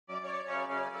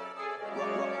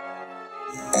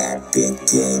Epic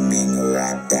gaming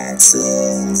rap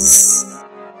battles.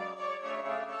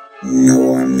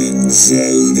 Norman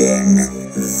Jayden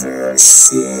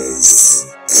versus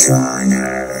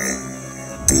Connor.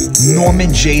 Norman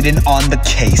Jayden on the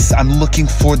case. I'm looking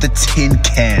for the tin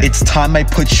can. It's time I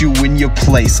put you in your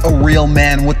place. A real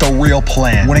man with a real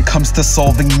plan. When it comes to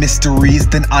solving mysteries,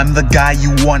 then I'm the guy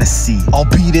you wanna see. I'll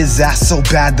beat his ass so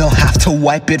bad they'll have to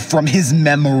wipe it from his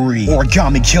memory.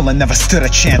 Origami Killer never stood a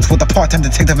chance with a part-time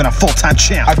detective and a full-time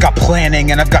champ. I've got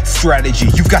planning and I've got strategy.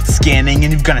 You've got scanning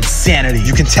and you've got insanity.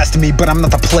 You can test me, but I'm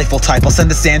not the playful type. I'll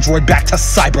send this android back to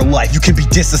cyber life. You can be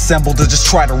disassembled or just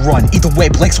try to run. Either way,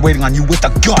 Blake's waiting on you with a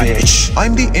gun. Bitch.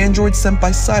 I'm the android sent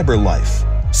by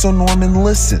CyberLife. So Norman,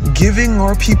 listen. Giving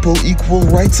our people equal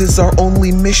rights is our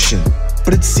only mission.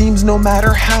 But it seems no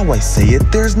matter how I say it,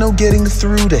 there's no getting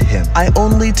through to him. I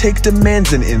only take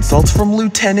demands and insults from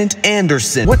Lieutenant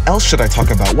Anderson. What else should I talk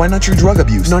about? Why not your drug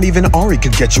abuse? Not even Ari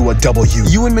could get you a W.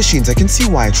 You and machines, I can see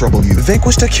why I trouble you.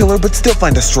 Vanquished a killer, but still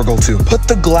find a struggle to. Put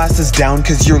the glasses down,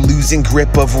 cause you're losing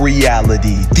grip of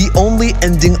reality. The only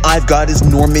ending I've got is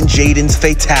Norman Jayden's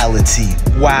fatality.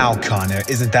 Wow, Connor,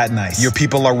 isn't that nice? Your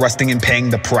people are rusting and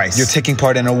paying the price. You're taking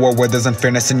part in a war where there's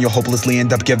unfairness and you'll hopelessly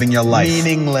end up giving your life.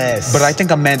 Meaningless. But I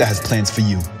think Amanda has plans for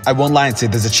you. I won't lie and say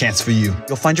there's a chance for you.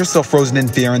 You'll find yourself frozen in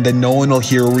fear and then no one will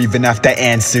hear or even have to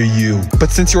answer you. But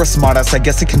since you're a smartass, I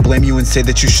guess I can blame you and say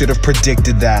that you should have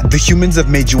predicted that. The humans have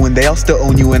made you and they all still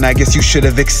own you, and I guess you should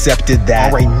have accepted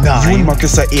that. Alright, 9. You and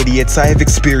Marcus are idiots. I have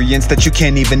experience that you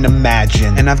can't even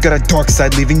imagine. And I've got a dark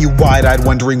side leaving you wide-eyed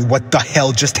wondering what the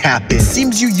hell just happened. It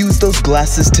seems you use those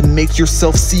glasses to make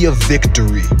yourself see a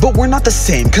victory. But we're not the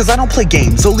same, cause I don't play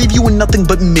games. I'll leave you in nothing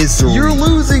but misery. You're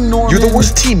losing, Norman. You're the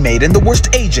worst teammate and the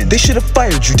worst agent. They should have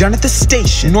fired you down at the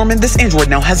station. Norman, this android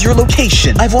now has your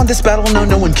location. I've won this battle, now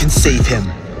no one can save him.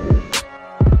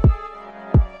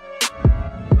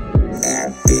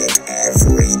 Epic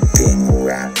every